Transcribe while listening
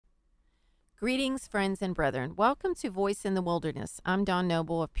Greetings, friends and brethren. Welcome to Voice in the Wilderness. I'm Don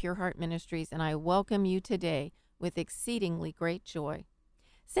Noble of Pure Heart Ministries, and I welcome you today with exceedingly great joy.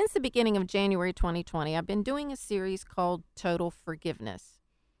 Since the beginning of January 2020, I've been doing a series called Total Forgiveness.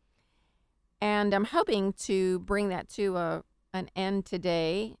 And I'm hoping to bring that to an end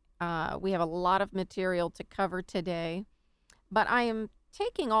today. We have a lot of material to cover today, but I am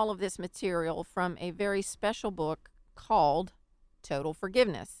taking all of this material from a very special book called Total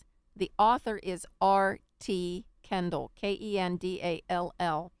Forgiveness. The author is R.T. Kendall,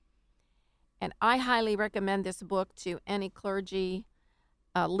 Kendall. And I highly recommend this book to any clergy,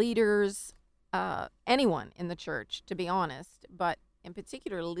 leaders, anyone in the church, to be honest, but in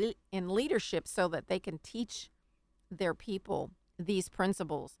particular in leadership so that they can teach their people these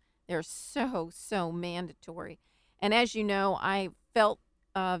principles. They're so mandatory. And as you know, I felt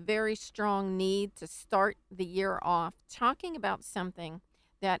a very strong need to start the year off talking about something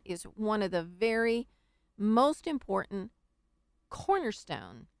that is one of the very most important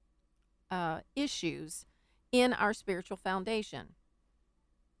cornerstone issues in our spiritual foundation.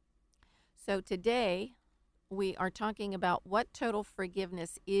 So today we are talking about what total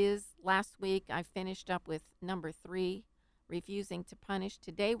forgiveness is. Last week I finished up with number 3, refusing to punish.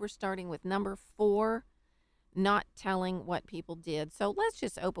 Today we're starting with number 4, not telling what people did. So let's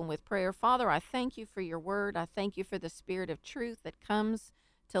just open with prayer. Father, I thank you for your word. I thank you for the spirit of truth that comes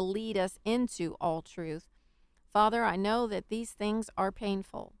to lead us into all truth. Father, I know that these things are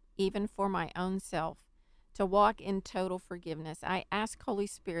painful, even for my own self, to walk in total forgiveness. I ask, Holy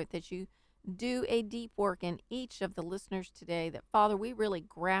Spirit, that you do a deep work in each of the listeners today, that, Father, we really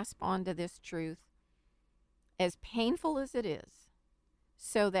grasp onto this truth, as painful as it is,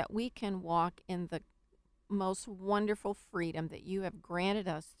 so that we can walk in the most wonderful freedom that you have granted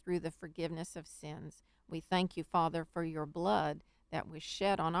us through the forgiveness of sins. We thank you, Father, for your blood that was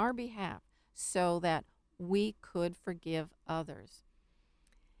shed on our behalf so that we could forgive others.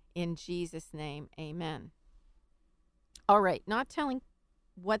 In Jesus' name, amen. All right, not telling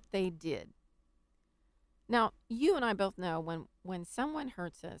what they did. Now, you and I both know when someone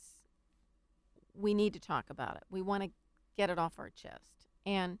hurts us, we need to talk about it. We want to get it off our chest.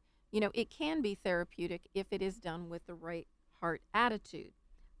 And, you know, it can be therapeutic if it is done with the right heart attitude.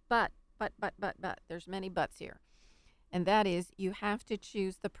 But, there's many buts here. And that is, you have to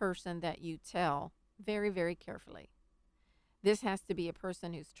choose the person that you tell very, very carefully. This has to be a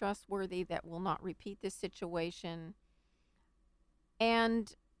person who's trustworthy, that will not repeat this situation.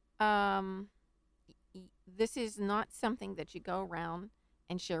 And this is not something that you go around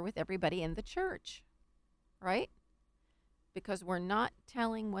and share with everybody in the church, right? Because we're not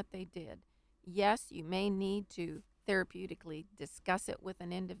telling what they did. Yes, you may need to therapeutically discuss it with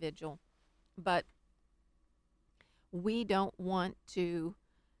an individual, but we don't want to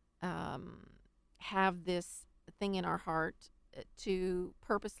have this thing in our heart to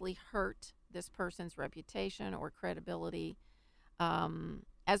purposely hurt this person's reputation or credibility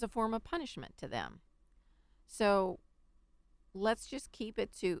as a form of punishment to them. So let's just keep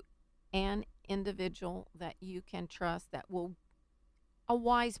it to an individual that you can trust, a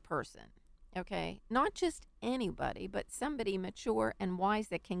wise person, okay? Not just anybody, but somebody mature and wise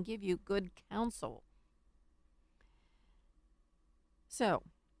that can give you good counsel. So,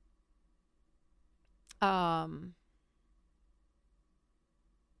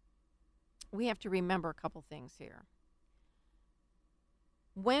 we have to remember a couple things here.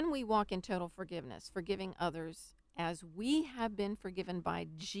 When we walk in total forgiveness, forgiving others as we have been forgiven by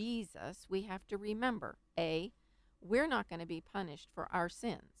Jesus, we have to remember, A, we're not going to be punished for our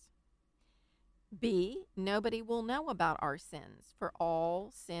sins. B, nobody will know about our sins, for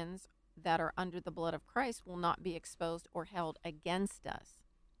all sins that are under the blood of Christ will not be exposed or held against us.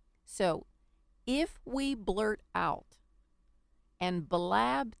 So if we blurt out and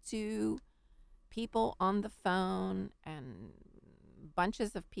blab to people on the phone and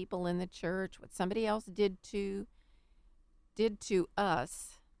bunches of people in the church what somebody else did to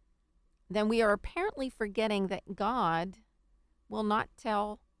us, then we are apparently forgetting that God will not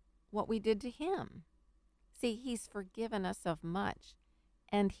tell what we did to him. See, he's forgiven us of much,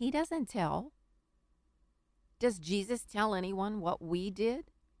 and he doesn't tell. Does Jesus tell anyone what we did?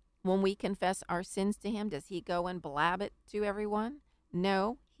 When we confess our sins to him, does he go and blab it to everyone?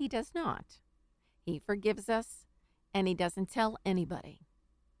 No, he does not. He forgives us, and he doesn't tell anybody.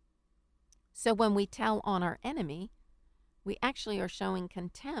 So when we tell on our enemy, we actually are showing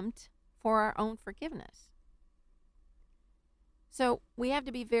contempt for our own forgiveness. So we have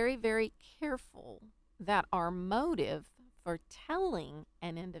to be very, very careful that our motive for telling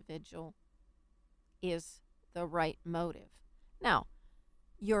an individual is the right motive. Now,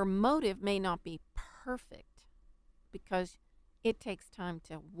 Your motive may not be perfect because it takes time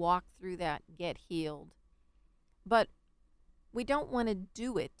to walk through that, get healed. But we don't want to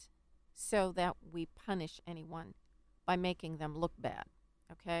do it so that we punish anyone by making them look bad.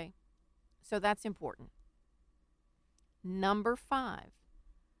 Okay? So that's important. Number 5,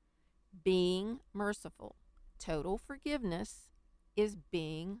 being merciful. Total forgiveness is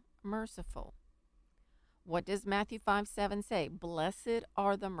being merciful. What does Matthew 5:7 say? Blessed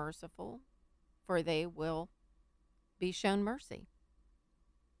are the merciful, for they will be shown mercy.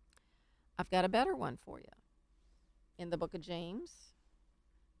 I've got a better one for you. In the book of James,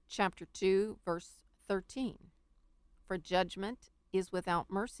 chapter 2, verse 13. For judgment is without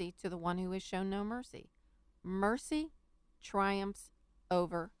mercy to the one who has shown no mercy. Mercy triumphs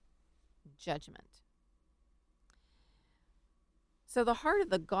over judgment. So the heart of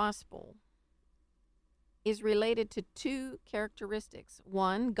the gospel is related to 2 characteristics.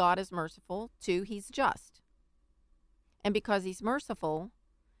 1, God is merciful. 2, he's just. And because he's merciful,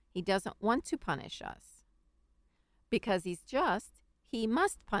 he doesn't want to punish us. Because he's just, he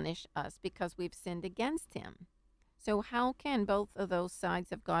must punish us because we've sinned against him. So how can both of those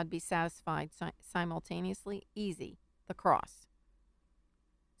sides of God be satisfied simultaneously? Easy, the cross.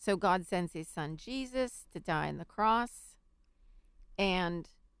 So God sends his son Jesus to die on the cross, and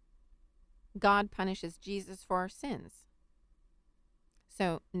God punishes Jesus for our sins.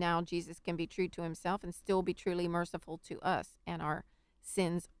 So now Jesus can be true to himself and still be truly merciful to us, and our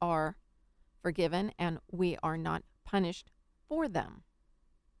sins are forgiven and we are not punished for them.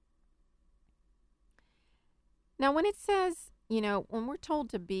 Now, when it says, when we're told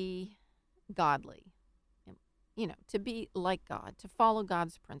to be godly, to be like God, to follow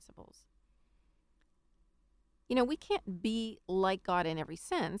God's principles, we can't be like God in every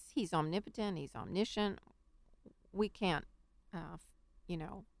sense. He's omnipotent. He's omniscient. We can't,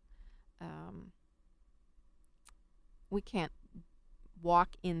 we can't walk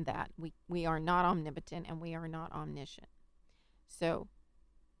in that. We are not omnipotent and we are not omniscient. So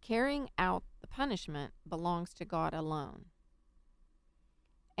carrying out the punishment belongs to God alone.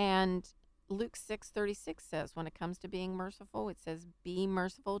 And Luke 6:36 says, when it comes to being merciful, it says, be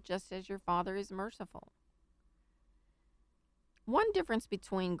merciful just as your Father is merciful. One difference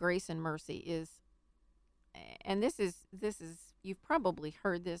between grace and mercy is, and this is you've probably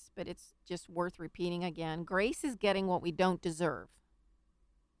heard this, but it's just worth repeating again. Grace is getting what we don't deserve.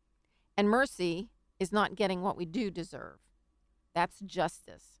 And mercy is not getting what we do deserve. That's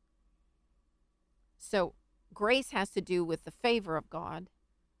justice. So grace has to do with the favor of God.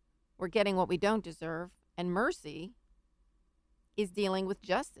 We're getting what we don't deserve. And mercy is dealing with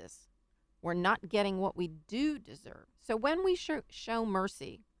justice. We're not getting what we do deserve. So when we show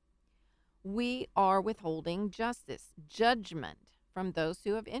mercy, we are withholding justice, judgment from those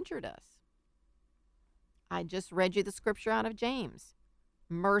who have injured us. I just read you the scripture out of James.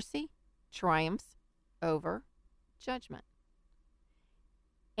 Mercy triumphs over judgment.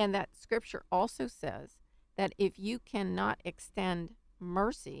 And that scripture also says that if you cannot extend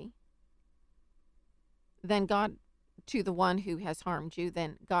mercy, then God, to the one who has harmed you,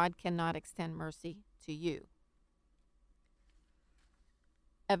 then God cannot extend mercy to you.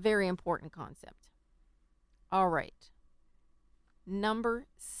 A very important concept. All right. Number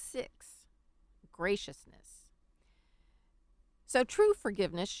 6, graciousness. So true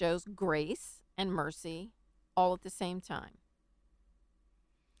forgiveness shows grace and mercy all at the same time.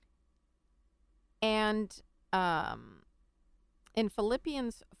 And in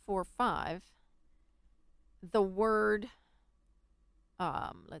Philippians 4:5, the word,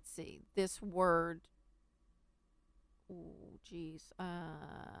 this word,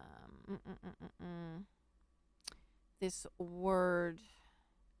 this word,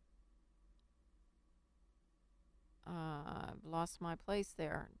 I've lost my place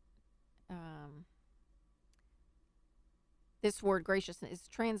there. This word graciousness is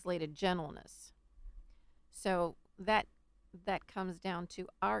translated gentleness. So that comes down to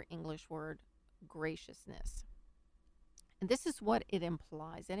our English word graciousness. And this is what it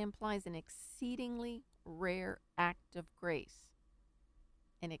implies. It implies an exceedingly rare act of grace.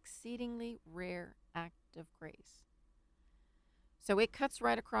 An exceedingly rare act of grace. So it cuts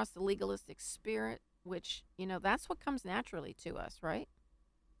right across the legalistic spirit, which, that's what comes naturally to us, right?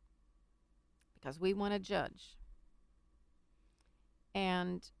 Because we want to judge.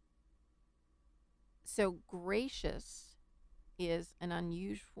 And so graciousness is an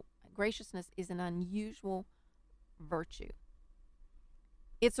unusual virtue.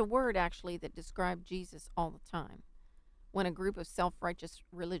 It's a word actually that described Jesus all the time. When a group of self-righteous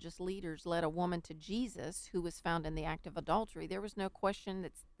religious leaders led a woman to Jesus who was found in the act of adultery, there was no question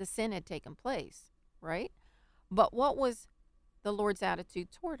that the sin had taken place, right? But what was the Lord's attitude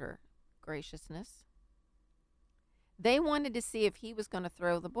toward her? Graciousness. They wanted to see if he was going to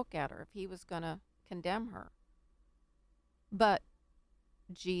throw the book at her, if he was going to condemn her. But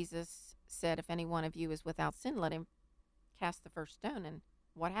Jesus said, if any one of you is without sin, let him cast the first stone. And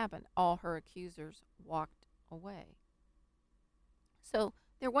what happened? All her accusers walked away. So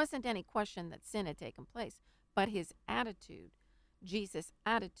there wasn't any question that sin had taken place, but his attitude, Jesus'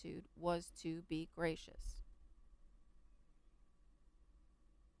 attitude, was to be gracious.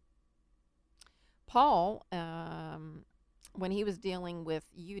 Paul, when he was dealing with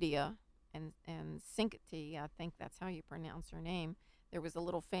Euodia and Syntyche, I think that's how you pronounce her name, there was a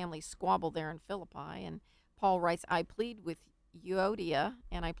little family squabble there in Philippi, and Paul writes, I plead with Euodia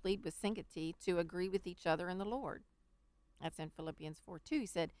and I plead with Syntyche to agree with each other in the Lord. That's in Philippians 4:2. He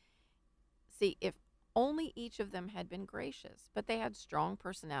said, see, if only each of them had been gracious, but they had strong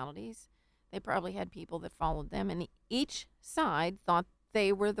personalities. They probably had people that followed them, and each side thought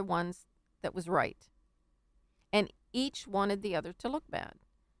they were the ones that was right. And each wanted the other to look bad.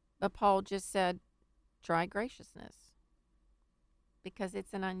 But Paul just said, try graciousness, because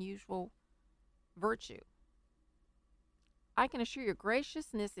it's an unusual virtue. I can assure you,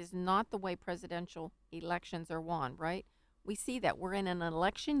 graciousness is not the way presidential elections are won, right? We see that we're in an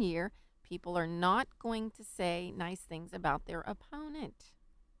election year. People are not going to say nice things about their opponent.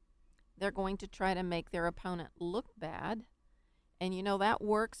 They're going to try to make their opponent look bad. And you know, that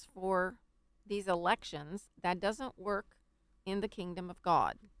works for these elections. That doesn't work in the kingdom of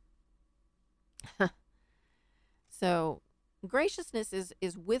God. So graciousness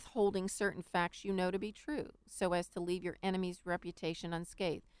is withholding certain facts you know to be true so as to leave your enemy's reputation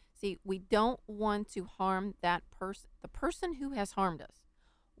unscathed. See, we don't want to harm that person, the person who has harmed us.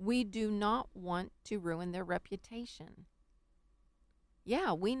 We do not want to ruin their reputation.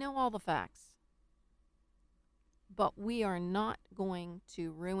 Yeah, we know all the facts, but we are not going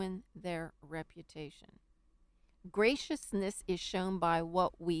to ruin their reputation. Graciousness is shown by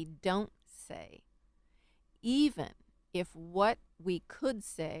what we don't say, even if what we could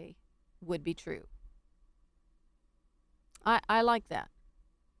say would be true. I like that.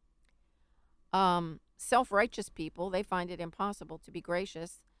 Self-righteous people, they find it impossible to be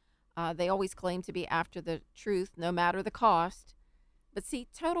gracious. They always claim to be after the truth, no matter the cost. But see,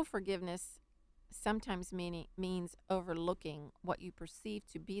 total forgiveness sometimes means overlooking what you perceive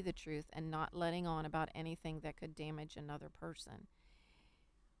to be the truth and not letting on about anything that could damage another person.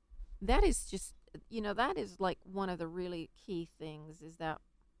 That is just, that is like one of the really key things, is that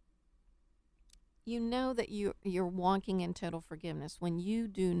you know that you're walking in total forgiveness when you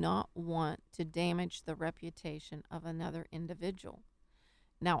do not want to damage the reputation of another individual.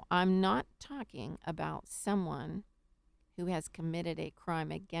 Now, I'm not talking about someone who has committed a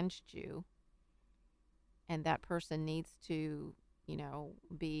crime against you and that person needs to,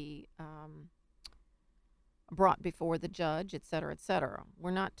 be brought before the judge, et cetera, et cetera.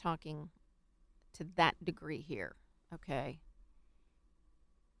 We're not talking to that degree here, okay?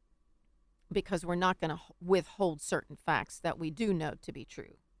 Because we're not going to withhold certain facts that we do know to be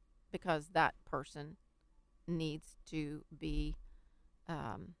true, because that person needs to be,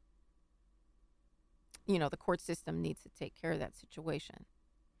 the court system needs to take care of that situation.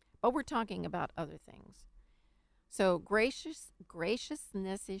 But we're talking about other things. So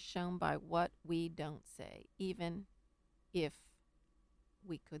graciousness is shown by what we don't say, even if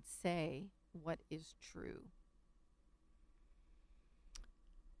we could say what is true.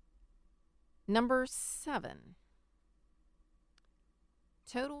 Number 7,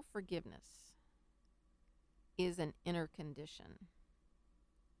 total forgiveness is an inner condition.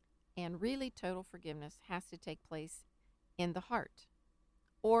 And really, total forgiveness has to take place in the heart,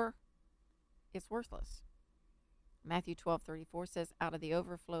 or it's worthless. Matthew 12:34 says, out of the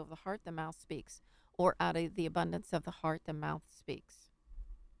overflow of the heart, the mouth speaks, or out of the abundance of the heart, the mouth speaks.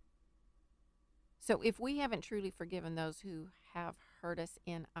 So if we haven't truly forgiven those who have hurt us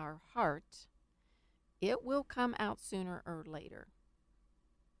in our heart, it will come out sooner or later.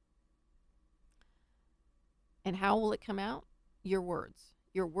 And how will it come out? Your words.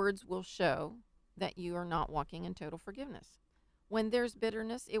 Your words will show that you are not walking in total forgiveness. When there's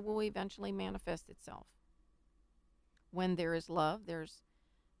bitterness, it will eventually manifest itself. When there is love, there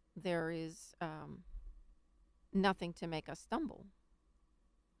is nothing to make us stumble.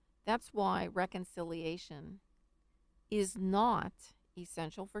 That's why reconciliation is not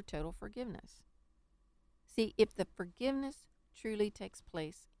essential for total forgiveness. See, if the forgiveness truly takes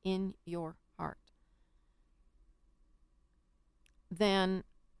place in your heart, then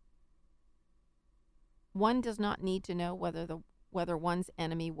one does not need to know whether one's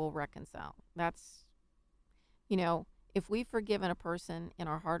enemy will reconcile. That's, if we've forgiven a person in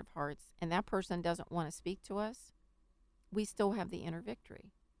our heart of hearts and that person doesn't want to speak to us, we still have the inner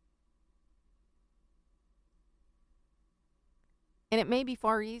victory. And it may be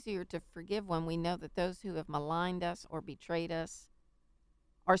far easier to forgive when we know that those who have maligned us or betrayed us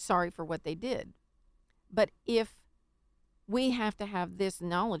are sorry for what they did. But if we have to have this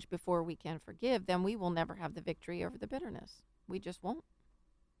knowledge before we can forgive, then we will never have the victory over the bitterness. We just won't.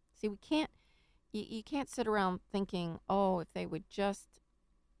 See, we can't, you can't sit around thinking, oh, if they would just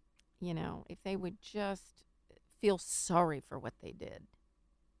feel sorry for what they did,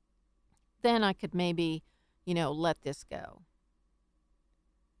 then I could maybe, let this go.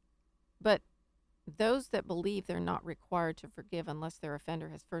 But those that believe they're not required to forgive unless their offender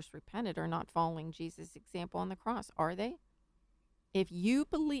has first repented are not following Jesus' example on the cross, are they? If you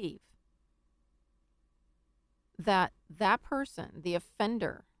believe that that person, the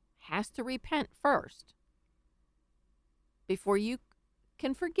offender, has to repent first before you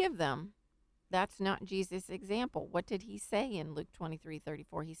can forgive them, that's not Jesus' example. What did he say in Luke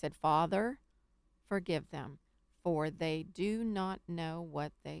 23:34? He said, Father, forgive them, for they do not know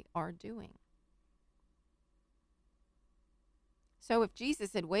what they are doing. So if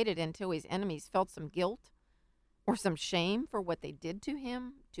Jesus had waited until his enemies felt some guilt or some shame for what they did to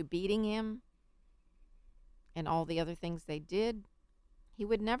him, to beating him, and all the other things they did, he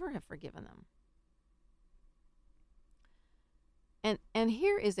would never have forgiven them. And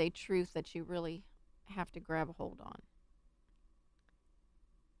here is a truth that you really have to grab a hold on.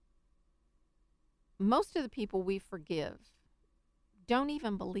 Most of the people we forgive don't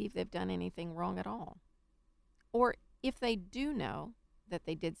even believe they've done anything wrong at all. Or if they do know that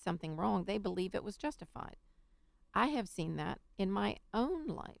they did something wrong, they believe it was justified. I have seen that in my own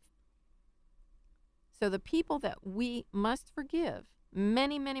life. So the people that we must forgive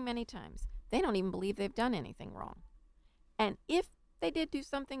many, many, many times, they don't even believe they've done anything wrong. And if they did do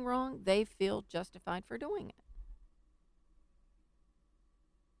something wrong, they feel justified for doing it.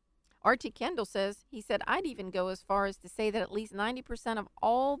 R.T. Kendall says, he said, I'd even go as far as to say that at least 90% of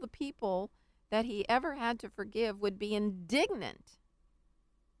all the people that he ever had to forgive would be indignant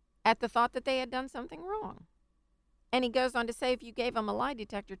at the thought that they had done something wrong. And he goes on to say, if you gave them a lie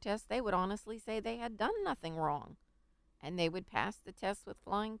detector test, they would honestly say they had done nothing wrong. And they would pass the test with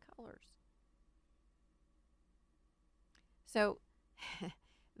flying colors. So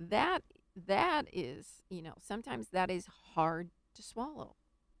that is, sometimes that is hard to swallow.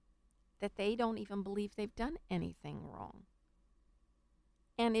 That they don't even believe they've done anything wrong.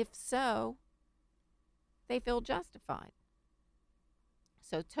 And if so, they feel justified.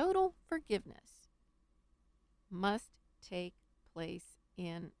 So total forgiveness must take place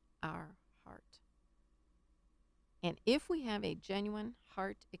in our heart. And if we have a genuine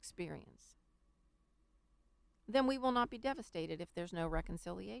heart experience, then we will not be devastated if there's no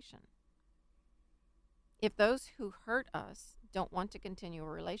reconciliation. If those who hurt us don't want to continue a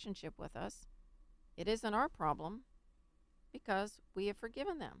relationship with us, it isn't our problem because we have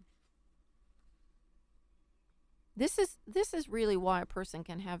forgiven them. This is really why a person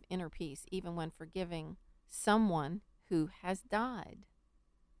can have inner peace even when forgiving someone who has died.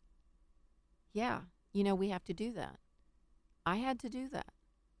 Yeah, we have to do that. I had to do that.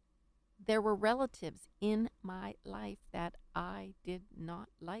 There were relatives in my life that I did not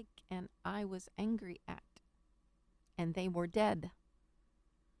like and I was angry at. And they were dead.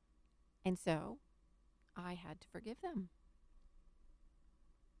 And so I had to forgive them.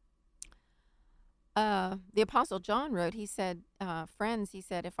 The Apostle John wrote, he said, friends, he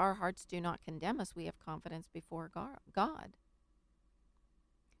said, if our hearts do not condemn us, we have confidence before God.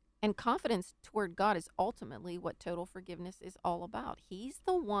 And confidence toward God is ultimately what total forgiveness is all about. He's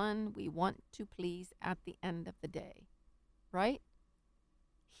the one we want to please at the end of the day, right?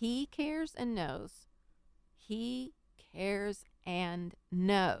 He cares and knows. He cares and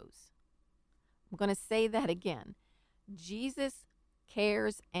knows. I'm going to say that again. Jesus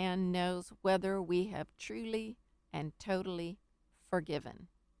cares and knows whether we have truly and totally forgiven.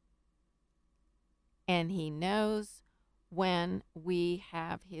 And he knows when we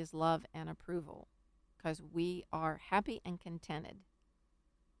have his love and approval because we are happy and contented.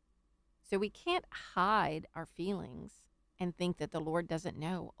 So we can't hide our feelings and think that the Lord doesn't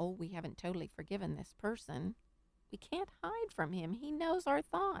know, oh, we haven't totally forgiven this person. We can't hide from him. He knows our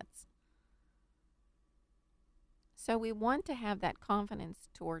thoughts. So we want to have that confidence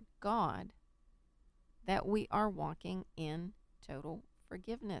toward God that we are walking in total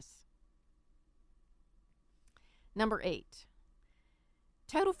forgiveness. Number 8,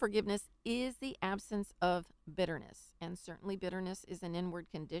 Total forgiveness is the absence of bitterness. And certainly, bitterness is an inward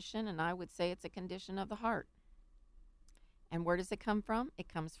condition, and I would say it's a condition of the heart. And where does it come from? It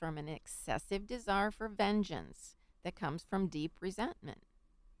comes from an excessive desire for vengeance that comes from deep resentment.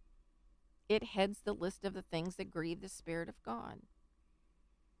 It heads the list of the things that grieve the Spirit of God.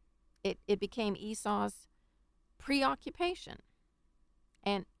 It became Esau's preoccupation.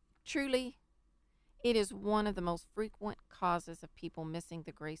 And truly, it is one of the most frequent causes of people missing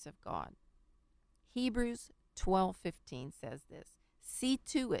the grace of God. Hebrews 12:15 says this: "See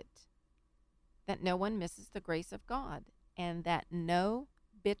to it that no one misses the grace of God, and that no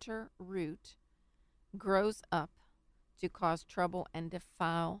bitter root grows up to cause trouble and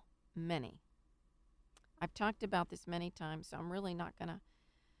defile many." I've talked about this many times, so I'm really not going to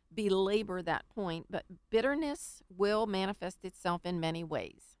belabor that point, but bitterness will manifest itself in many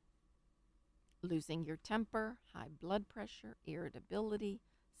ways. Losing your temper, high blood pressure, irritability,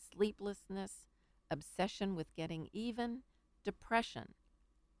 sleeplessness, obsession with getting even, depression,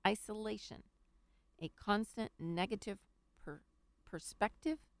 isolation, a constant negative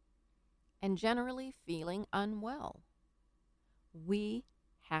perspective, and generally feeling unwell. We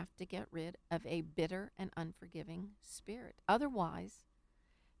have to get rid of a bitter and unforgiving spirit. Otherwise,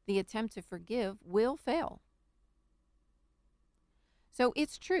 the attempt to forgive will fail. So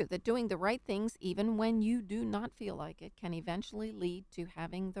it's true that doing the right things, even when you do not feel like it, can eventually lead to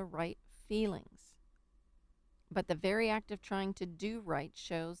having the right feelings. But the very act of trying to do right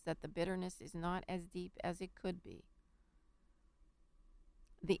shows that the bitterness is not as deep as it could be.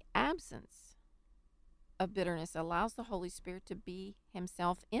 The absence of bitterness allows the Holy Spirit to be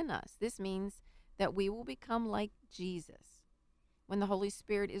himself in us. This means that we will become like Jesus. When the Holy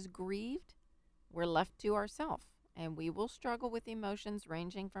Spirit is grieved, we're left to ourselves, and we will struggle with emotions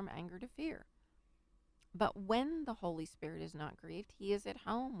ranging from anger to fear. But when the Holy Spirit is not grieved, he is at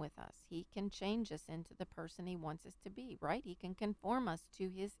home with us. He can change us into the person he wants us to be, right? He can conform us to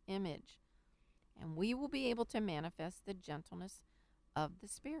his image, and we will be able to manifest the gentleness of the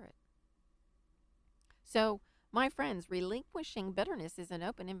Spirit. So, my friends, relinquishing bitterness is an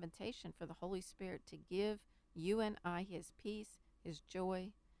open invitation for the Holy Spirit to give you and I his peace, his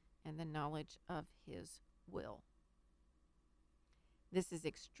joy, and the knowledge of his will. This is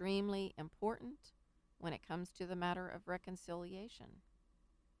extremely important when it comes to the matter of reconciliation.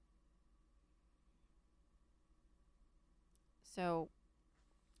 So,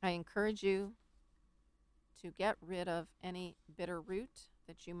 I encourage you to get rid of any bitter root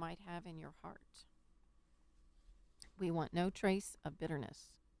that you might have in your heart. We want no trace of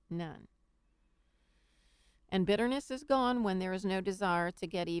bitterness, none. And bitterness is gone when there is no desire to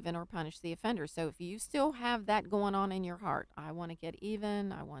get even or punish the offender. So if you still have that going on in your heart, I want to get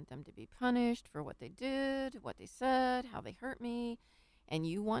even, I want them to be punished for what they did, what they said, how they hurt me, and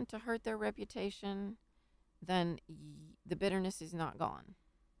you want to hurt their reputation, then the bitterness is not gone.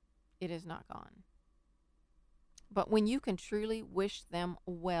 It is not gone. But when you can truly wish them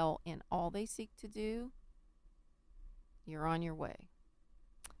well in all they seek to do, you're on your way.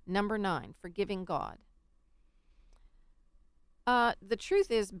 Number 9, forgiving God. The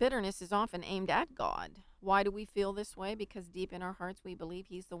truth is, bitterness is often aimed at God. Why do we feel this way? Because deep in our hearts, we believe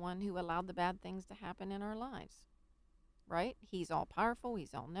he's the one who allowed the bad things to happen in our lives, right? He's all powerful.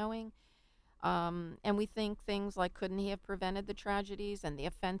 He's all knowing. And we think things like, couldn't he have prevented the tragedies and the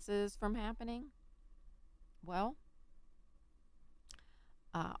offenses from happening? Well,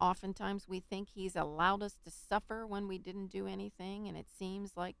 oftentimes we think he's allowed us to suffer when we didn't do anything. And it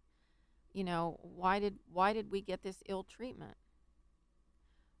seems like, why did we get this ill treatment?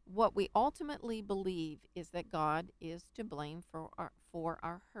 What we ultimately believe is that God is to blame for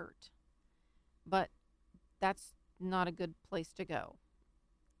our hurt. But that's not a good place to go.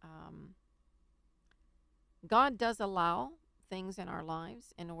 God does allow things in our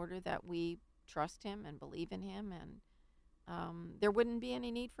lives in order that we trust him and believe in him, and there wouldn't be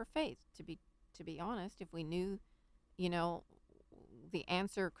any need for faith, to be honest, if we knew, the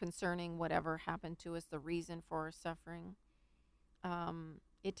answer concerning whatever happened to us, the reason for our suffering.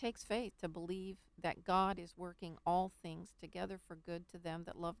 It takes faith to believe that God is working all things together for good to them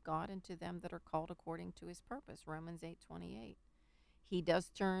that love God and to them that are called according to his purpose, Romans 8:28. He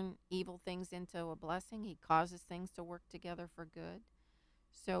does turn evil things into a blessing. He causes things to work together for good.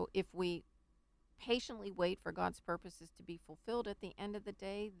 So if we patiently wait for God's purposes to be fulfilled at the end of the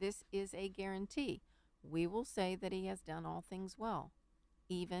day, this is a guarantee. We will say that he has done all things well,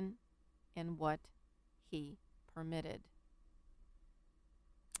 even in what he permitted.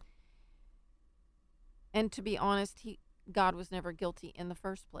 And to be honest, God was never guilty in the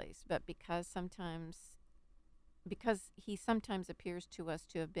first place, but because sometimes because he sometimes appears to us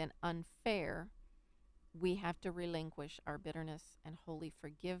to have been unfair, we have to relinquish our bitterness and wholly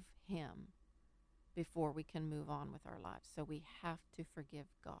forgive him before we can move on with our lives. So we have to forgive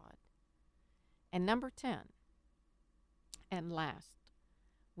God. And number 10, and last,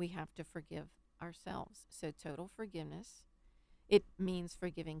 we have to forgive ourselves. So total forgiveness, it means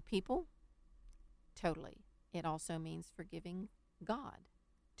forgiving people totally. It also means forgiving God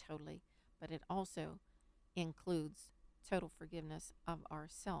totally, but it also includes total forgiveness of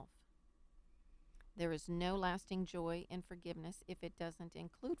ourself. There is no lasting joy in forgiveness if it doesn't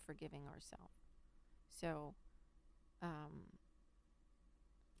include forgiving ourselves. So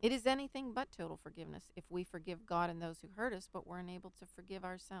it is anything but total forgiveness if we forgive God and those who hurt us, but we're unable to forgive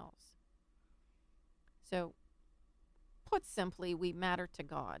ourselves. So, put simply, we matter to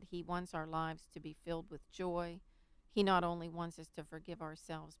God. He wants our lives to be filled with joy. He not only wants us to forgive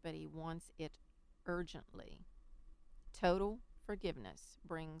ourselves, but he wants it urgently. Total forgiveness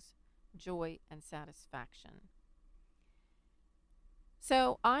brings joy and satisfaction.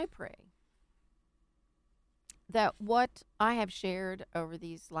 So I pray that what I have shared over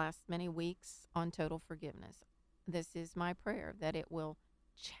these last many weeks on total forgiveness, this is my prayer, that it will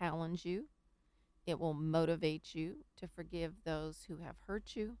challenge you, it will motivate you to forgive those who have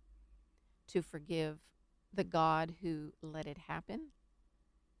hurt you, to forgive the God who let it happen,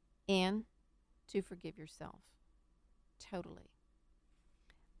 and to forgive yourself totally.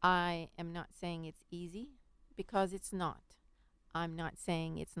 I am not saying it's easy, because it's not. I'm not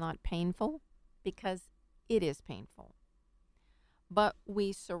saying it's not painful, because it is painful. But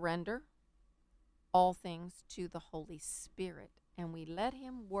we surrender all things to the Holy Spirit, and we let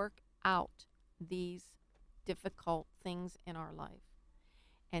him work out these difficult things in our life.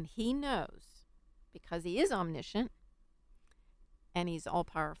 And he knows, because he is omniscient and he's all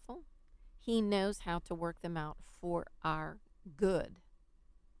powerful, he knows how to work them out for our good.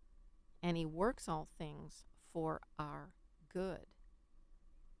 And he works all things for our good.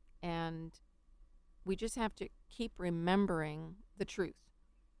 And we just have to keep remembering the truth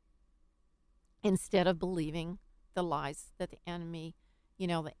instead of believing the lies that the enemy,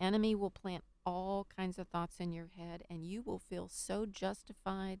 the enemy will plant all kinds of thoughts in your head, and you will feel so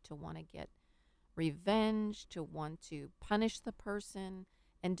justified to want to get revenge, to want to punish the person,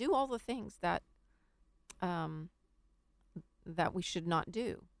 and do all the things that that we should not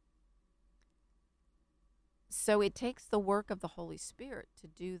do. So it takes the work of the Holy Spirit to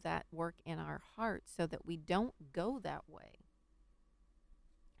do that work in our hearts so that we don't go that way,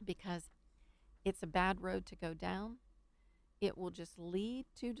 because it's a bad road to go down. It will just lead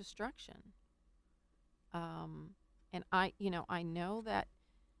to destruction. And I know that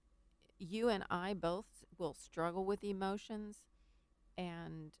you and I both will struggle with emotions,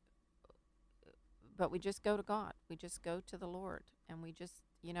 but we just go to God. We just go to the Lord, and we just,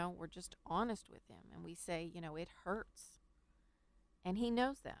 we're just honest with him, and we say, it hurts. And he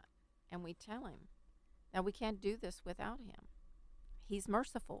knows that. And we tell him that we can't do this without him. He's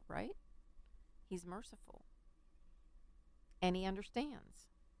merciful, right? He's merciful. And he understands.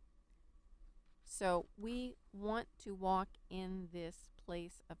 So we want to walk in this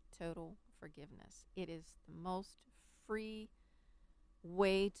place of total forgiveness. It is the most free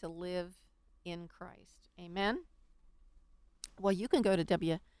way to live in Christ. Amen? Well, you can go to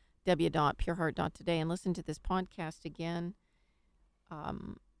www.pureheart.today and listen to this podcast again.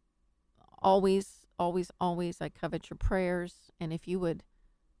 Always, I covet your prayers. And if you would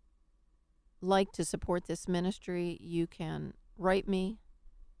like to support this ministry, you can write me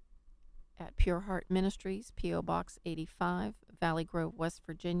at Pure Heart Ministries, P.O. Box 85, Valley Grove, West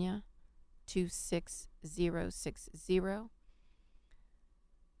Virginia, 26060.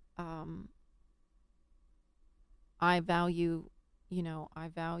 I value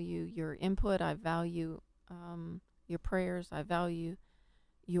your input. I value your prayers. I value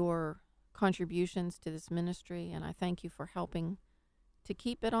your contributions to this ministry, and I thank you for helping to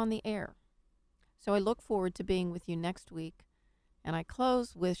keep it on the air. So I look forward to being with you next week, and I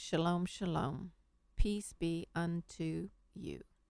close with Shalom, Shalom. Peace be unto you.